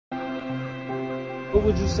What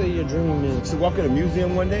would you say your dream is? To walk in a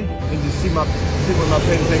museum one day and just see one of my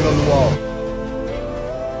paintings hanging on the wall.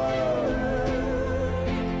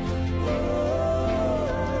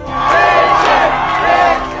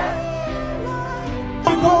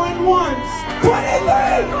 I'm going once.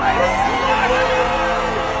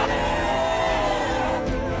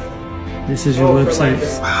 23! This is your website.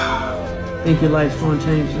 Think your life's gonna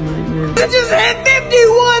change tonight, man? I just had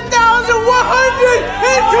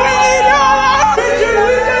 $51,120! We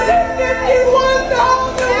just hit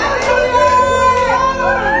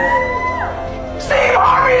 $51,120! Steve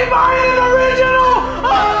Harvey's buying an original!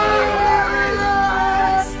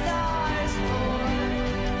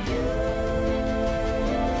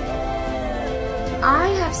 I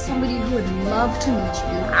have somebody who would love to meet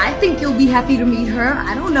you. I think you'll be happy to meet her.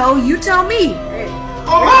 I don't know. You tell me.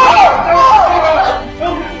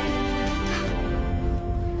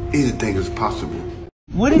 Anything is possible.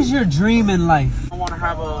 What is your dream in life? I want to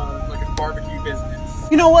have a barbecue business.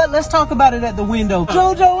 You know what? Let's talk about it at the window.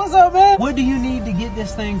 Jojo, what's up, man? What do you need to get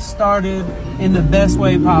this thing started in the best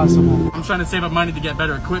way possible? I'm trying to save up money to get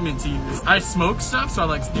better equipment to use. I smoke stuff,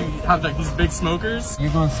 so I have these big smokers.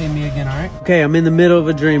 You're gonna see me again, all right? Okay, I'm in the middle of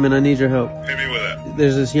a dream and I need your help. Hit me with that.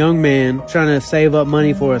 There's this young man trying to save up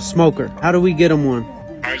money for a smoker. How do we get him one?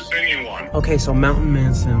 I send you one. Okay, so Mountain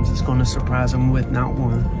Man Sims is gonna surprise him with not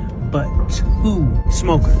one, but 2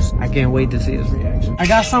 smokers. I can't wait to see his reaction. I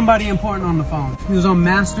got somebody important on the phone. He was on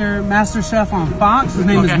Master Chef on Fox. His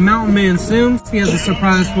name is Mountain Man Sims. He has a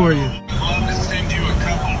surprise for you. I'd love to send you a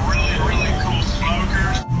couple really cool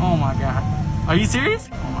smokers. Oh my god. Are you serious?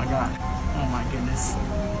 Oh my god. Oh my goodness.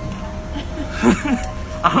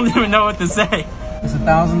 I don't even know what to say. It's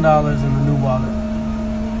 $1,000 in the new wallet.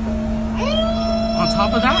 On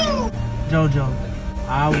top of that? Jojo,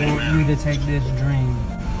 I want you to take this dream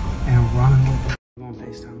and run with it. I'm on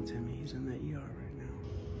FaceTime Timmy. He's in the ER right now.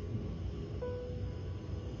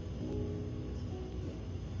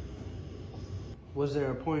 Was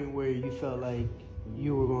there a point where you felt like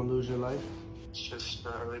you were going to lose your life? Just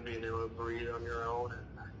not really being able to breathe on your own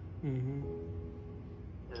and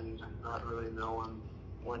not really knowing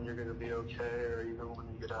when you're going to be okay, or even when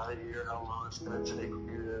you get out of here, how long it's going to take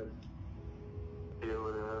for you to be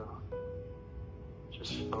able to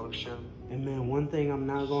just function. And man, one thing I'm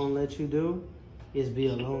not going to let you do is be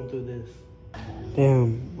alone through this.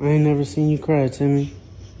 Damn, I ain't never seen you cry, Timmy.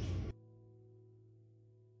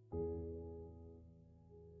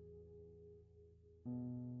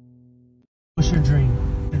 What's your dream?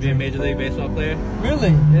 To be a Major League Baseball player. Really?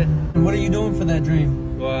 Yeah. And what are you doing for that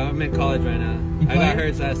dream? Well, I'm in college right now. I got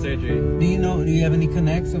hurt, so I had surgery. Do you have any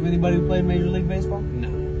connects of anybody who played Major League Baseball? No.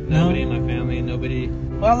 Nobody in my family, nobody.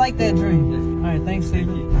 Well, I like that dream. All right, thanks,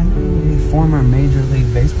 Steven. I know a former Major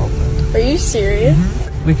League Baseball player. Are you serious?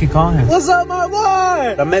 We could call him. What's up, my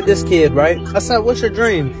boy? I met this kid, right? I said, what's your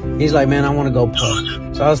dream? He's like, man, I want to go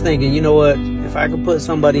pro. So I was thinking, you know what? If I could put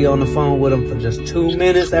somebody on the phone with him for just 2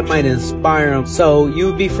 minutes, that might inspire him. So you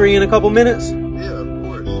would be free in a couple minutes? Yeah, of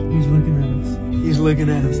course. He's looking at us. He's looking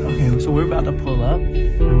at us. Okay, so we're about to pull up,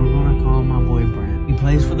 and we're going to call my boy Brent. He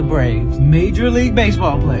plays for the Braves. Major League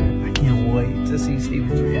Baseball player. I can't wait to see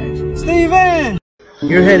Steven's reaction. Steven!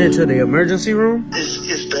 You're headed to the emergency room?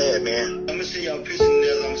 It's bad, man. I'm going to see y'all pissing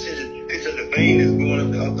there. I'm going to see the picture of the vein that's going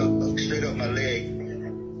up straight up my leg.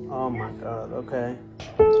 Oh my God, okay.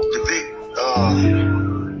 The big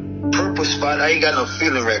purple spot, I ain't got no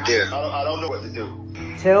feeling right there. I don't know what to do.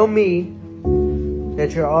 Tell me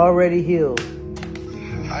that you're already healed.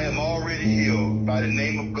 I am already healed by the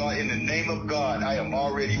name of God. In the name of God, I am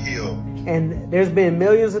already healed. And there's been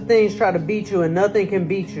millions of things try to beat you, and nothing can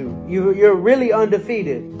beat you. You're really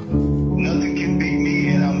undefeated. Nothing can beat me,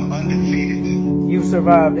 and I'm undefeated. You've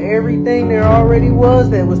survived everything there already was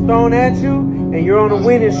that was thrown at you, and you're on a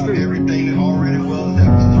winning streak. Everything that already was that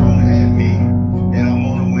was thrown at me, and I'm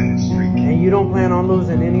on a winning streak. And you don't plan on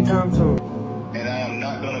losing anytime soon. And I am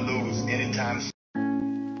not going to lose anytime soon.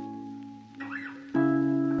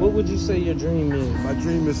 What would you say your dream is? My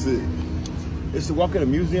dream is to walk in a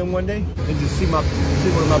museum one day and just see one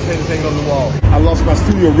of my paintings hanging on the wall. I lost my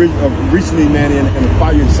studio recently, man, in a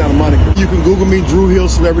fire in Santa Monica. You can Google me, Drew Hill,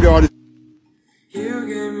 celebrity artist.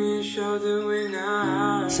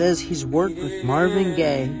 It says he's worked with Marvin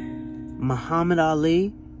Gaye, Muhammad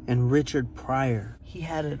Ali, and Richard Pryor. He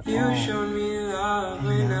had it all.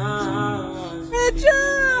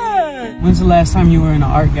 Richard! When's the last time you were in an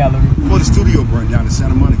art gallery? Before the studio burned down in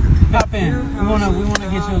Santa Monica. Hop in. We wanna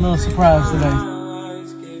get you a little surprise today.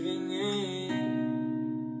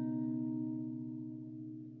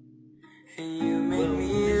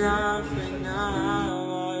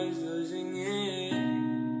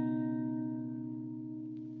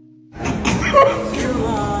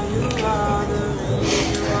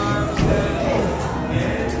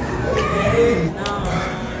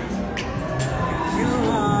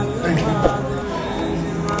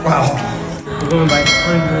 gonna invite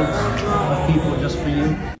hundreds of people just for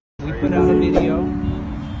you. We put out a video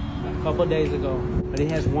a couple days ago, but it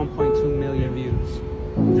has 1.2 million views.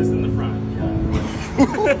 Just in the front.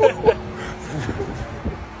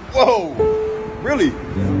 Whoa, really?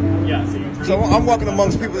 Yeah. So I'm walking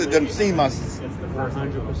amongst people that didn't see my. It's the first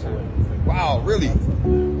 100%. Wow, really?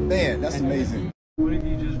 Man, that's amazing. What if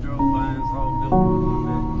you just drove by and saw a billboard,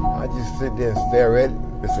 man? I just sit there and stare at it.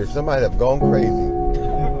 If there's somebody that's gone crazy.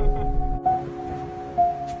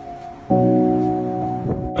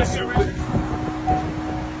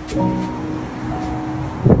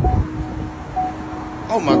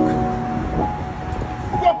 Oh my goodness.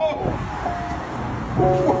 Whoa!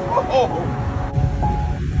 Whoa!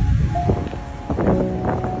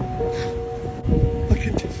 Look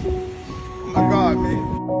at this. Oh my God, man.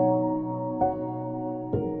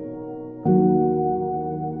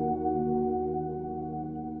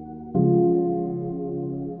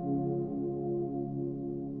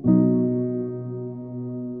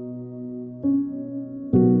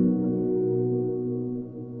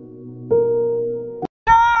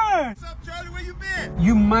 What's up, Charlie? Where you been?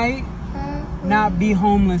 You might not be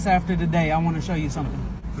homeless after today. I want to show you something.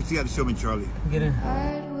 What you got to show me, Charlie? Get in.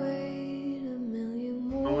 I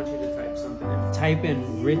want you to type something in. Type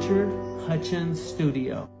in Richard Hutchins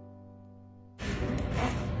Studio.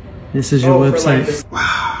 This is your website.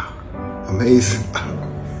 Wow. Amazing.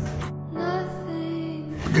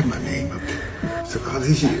 Look at my name up there. Took all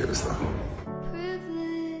these years, though.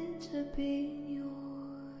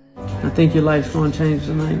 I think your life's gonna change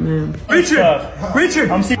tonight, man. Richard! Richard!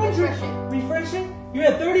 I'm seeing. Refresh it. You're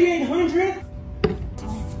at 3,800.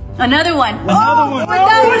 Another one.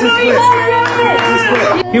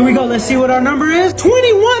 Here we go. Let's see what our number is.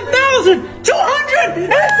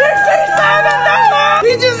 $21,267.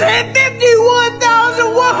 We just hit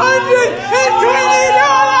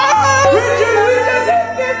 $51,120. Richard, we just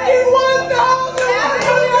hit $51,120.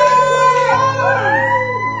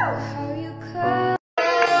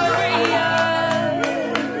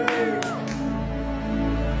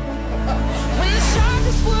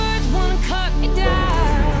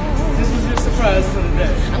 For the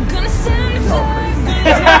day. I'm gonna send it back.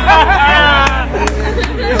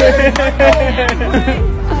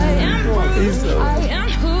 I am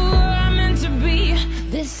who I'm meant to be.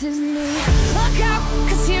 This is me. Look out,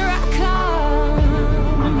 cause here I come.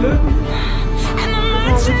 And I'm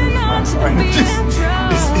marching on to the beat and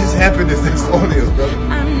drum. It's happiness that's all it is, brother.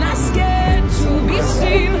 I'm not scared to be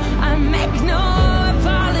seen. I make no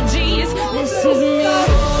apologies. This is me.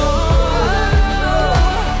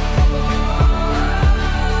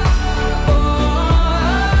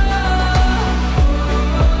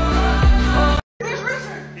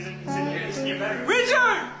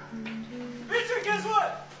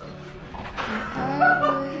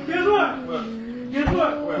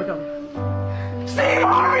 Steve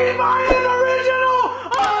Harvey buying an original!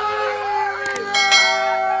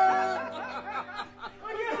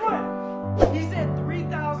 Well, guess what? He said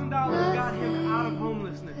 $3,000 got him out of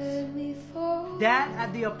homelessness. That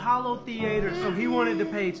at the Apollo Theater, so he wanted to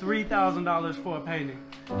pay $3,000 for a painting.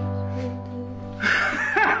 Thank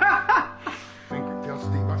you. Tell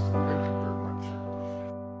Steve I said thank you very much.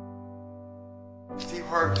 Steve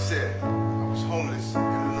Harvey said I was homeless and I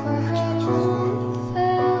never rich Hutchins would.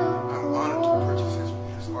 I'm honored to purchase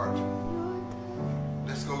his art.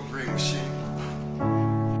 Let's go, Dream Machine.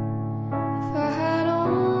 If I had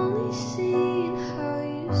only seen how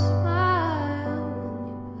you smile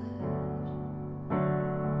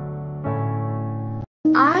when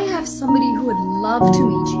you I have somebody who would love to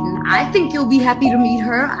meet you. I think you'll be happy to meet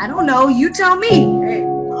her. I don't know. You tell me. Hey.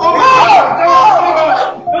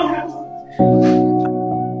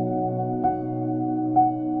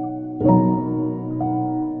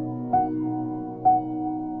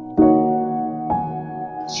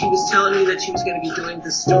 She was telling me that she was going to be doing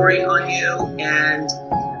the story on you, and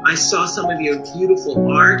I saw some of your beautiful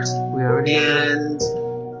art, and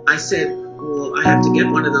I said, well, I have to get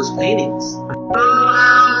one of those paintings. Oh,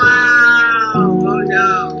 wow. Oh,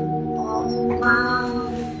 no.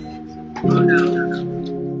 Oh, no.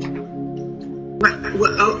 What?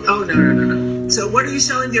 Oh, no. So what are you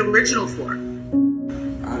selling the original for? I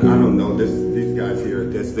don't know. These guys here,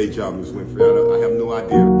 that's their job, Miss Winfrey. I have no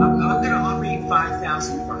idea. I'm going to offer you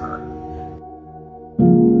 $5,000 for her.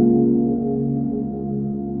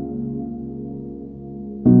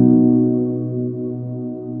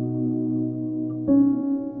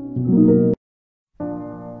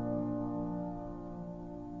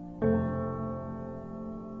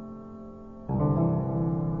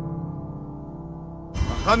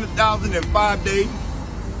 $100,000 in 5 days.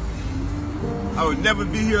 I I would never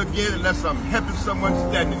be here again unless I'm helping someone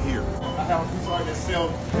standing here. I have a piece of art that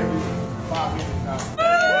sells every 5 minutes now.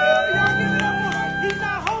 He's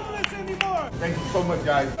not homeless anymore. Thank you so much,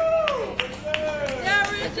 guys.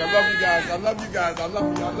 Thank you. I love you guys. I love you guys. I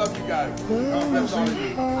love you. I love you guys. God bless all of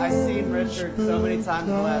you. I've seen Richard so many times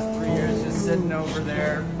in the last 3 years, just sitting over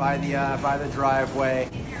there by the driveway,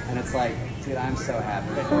 and it's like, dude, I'm so happy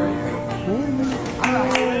for you.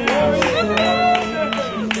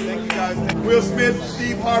 Thank you guys. Will Smith,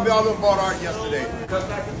 Steve Harvey, all of them bought art yesterday.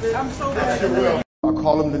 I'm so glad. I sure will. I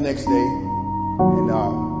called them the next day, and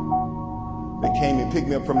they came and picked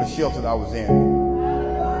me up from the shelter that I was in.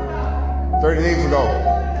 30 days ago.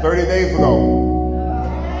 30 days ago.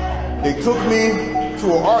 They took me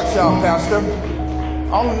to an art shop, Pastor. I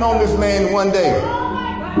only known this man one day.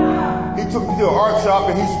 He took me to an art shop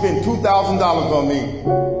and he spent $2,000 on me.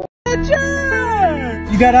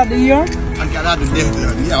 You got out the ER? I got out the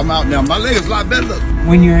ER. Yeah, I'm out now. My leg is a lot better.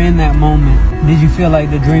 When you're in that moment, did you feel like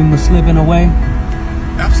the dream was slipping away?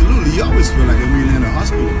 Absolutely. You always feel like when you're in a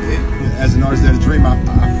hospital bed. As an artist that dream, I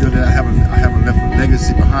feel that I haven't left a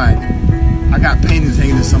legacy behind. I got paintings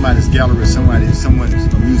hanging in somebody's gallery, someone's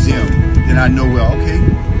museum. Then I know, well, okay,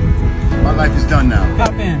 my life is done now.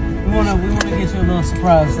 Hop in. We wanna get you a little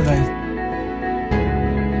surprise today.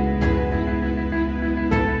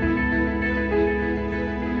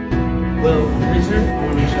 Well, Richard, I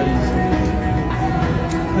want to show you something.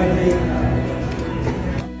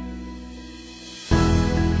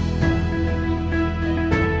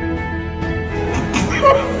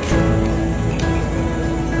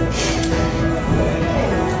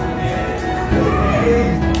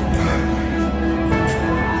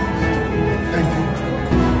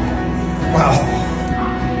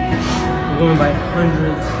 We're going by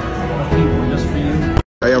hundreds of people just for you.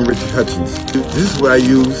 I am Richard Hutchins. This is what I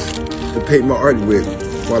used to paint my art with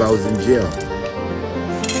while I was in jail.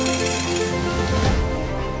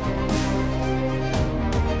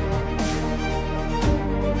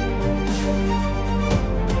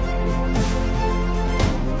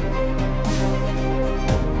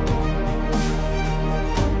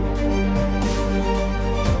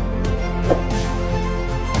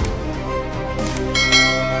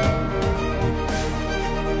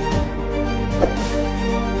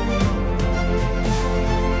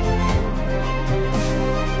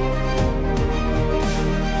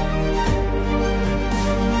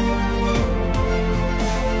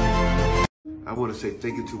 I want to say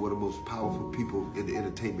thank you to one of the most powerful people in the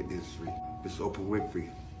entertainment industry, Miss Oprah Winfrey.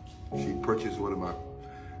 She purchased one of my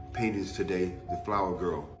paintings today, The Flower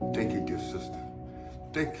Girl. Thank you, dear sister.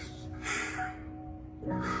 Thank you.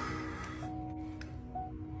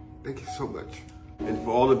 Thank you so much. And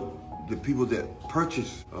for all the people that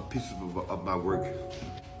purchase pieces of my work,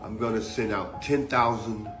 I'm going to send out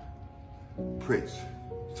 10,000 prints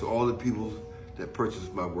to all the people that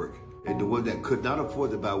purchased my work. And the one that could not afford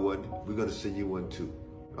to buy one, we're going to send you one too.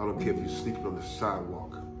 I don't care if you're sleeping on the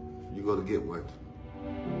sidewalk. You're going to get one.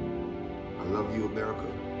 I love you, America.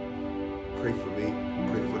 Pray for me.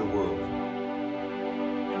 Pray for the world.